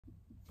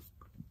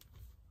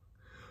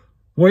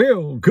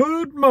Well,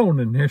 good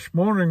morning. This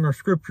morning our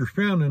scripture's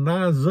found in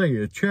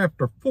Isaiah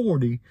chapter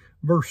 40,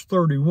 verse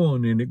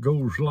 31, and it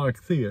goes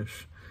like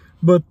this.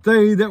 But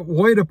they that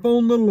wait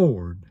upon the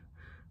Lord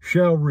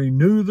shall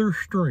renew their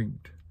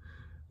strength.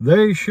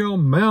 They shall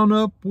mount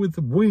up with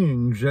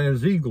wings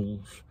as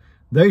eagles.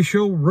 They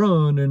shall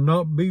run and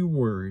not be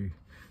weary,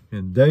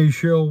 and they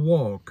shall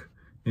walk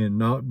and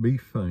not be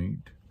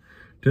faint.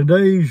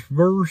 Today's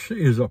verse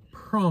is a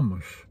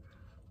promise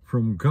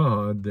from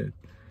God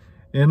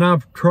and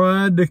I've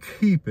tried to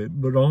keep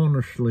it, but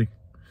honestly,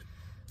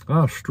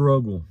 I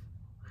struggle.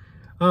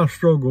 I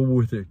struggle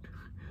with it.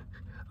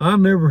 I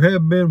never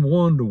have been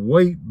one to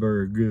wait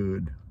very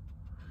good.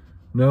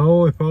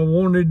 No, if I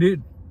wanted it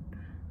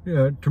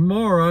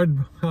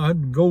tomorrow,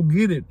 I'd go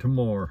get it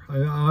tomorrow.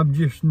 I've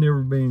just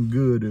never been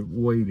good at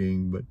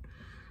waiting, but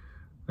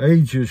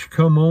age has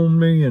come on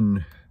me,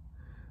 and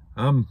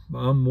I'm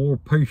more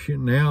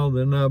patient now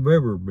than I've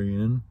ever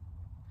been.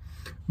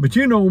 But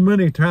you know,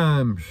 many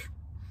times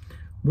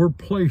we're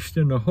placed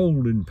in a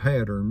holding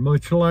pattern,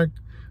 much like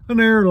an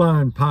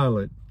airline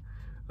pilot.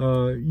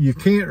 You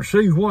can't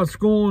see what's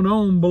going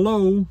on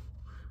below,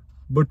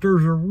 but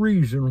there's a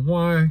reason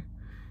why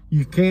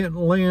you can't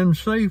land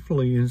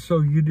safely, and so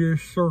you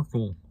just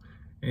circle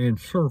and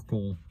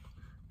circle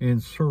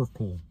and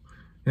circle.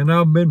 And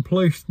I've been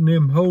placed in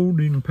them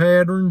holding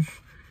patterns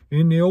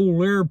in the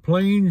old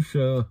airplanes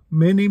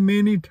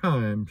many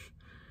times,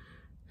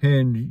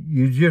 and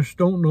you just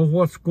don't know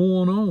what's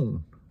going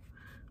on,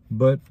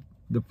 but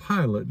the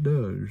pilot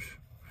does.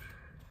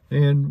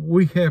 And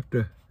we have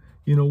to,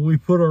 we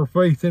put our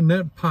faith in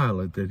that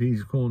pilot that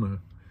he's going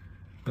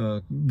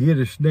to get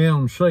us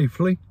down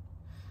safely.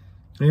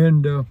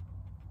 And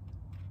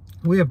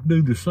we have to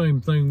do the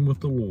same thing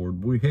with the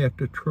Lord. We have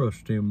to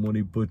trust him when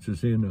he puts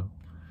us in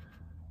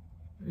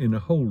a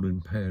holding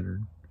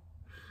pattern.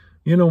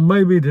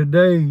 Maybe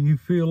today you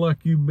feel like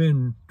you've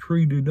been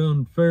treated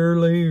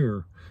unfairly,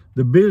 or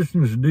the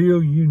business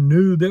deal you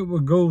knew that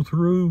would go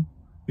through,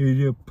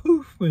 you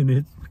poof, and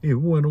it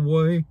went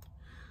away.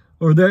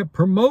 Or that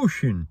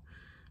promotion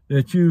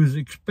that you was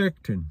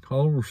expecting,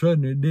 all of a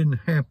sudden it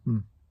didn't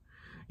happen.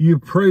 You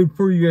prayed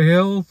for your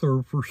health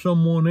or for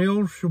someone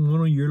else,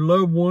 one of your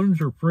loved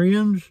ones or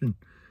friends, and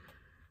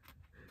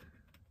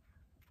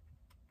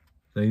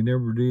they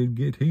never did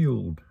get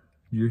healed.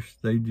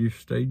 They just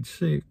stayed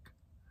sick.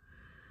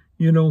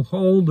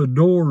 All the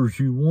doors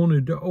you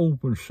wanted to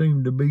open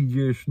seemed to be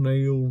just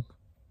nailed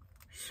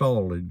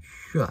solid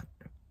shut.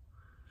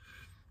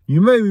 You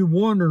may be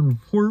wondering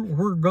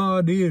where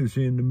God is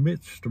in the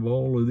midst of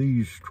all of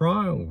these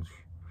trials.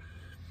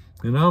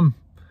 And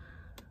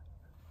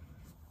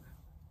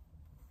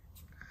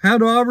how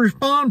do I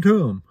respond to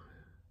them?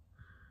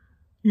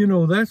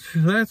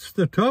 That's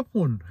the tough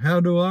one.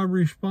 How do I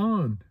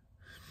respond?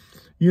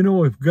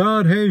 If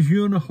God has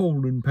you in a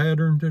holding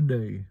pattern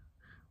today,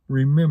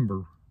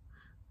 remember,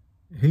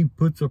 he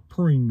puts a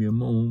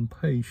premium on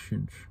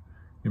patience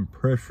and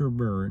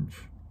perseverance.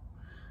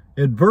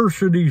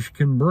 Adversities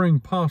can bring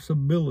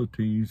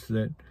possibilities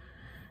that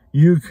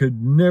you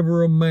could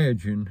never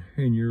imagine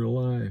in your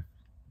life.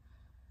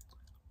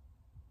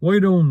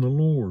 Wait on the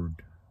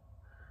Lord.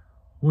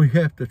 We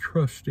have to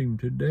trust him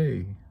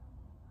today.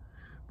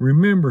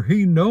 Remember,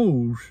 he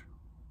knows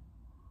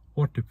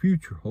what the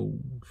future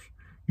holds.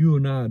 You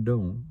and I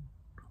don't.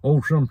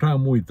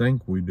 Sometimes we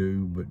think we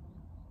do, but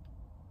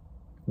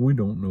we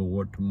don't know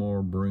what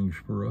tomorrow brings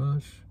for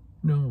us.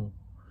 No.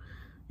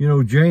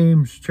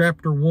 James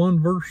chapter 1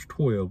 verse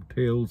 12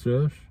 tells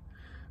us,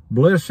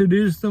 "Blessed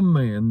is the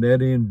man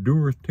that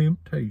endureth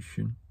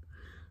temptation,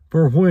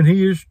 for when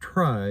he is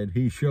tried,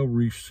 he shall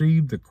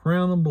receive the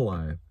crown of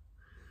life,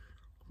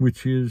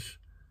 which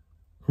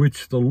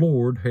the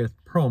Lord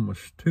hath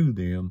promised to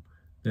them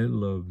that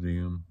love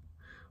them."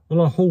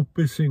 Well, I hope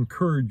this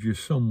encourages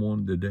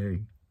someone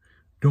today.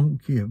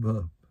 Don't give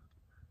up.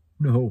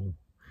 No,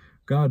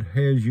 God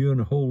has you in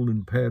a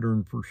holding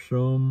pattern for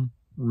some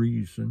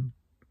reason.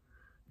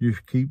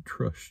 Just keep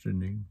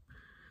trusting him.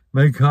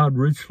 May God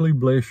richly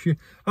bless you.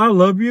 I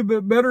love you,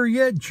 but better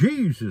yet,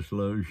 Jesus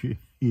loves you.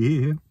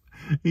 Yeah,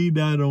 he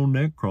died on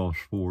that cross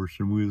for us,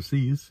 and we'll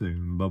see you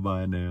soon.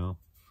 Bye-bye now.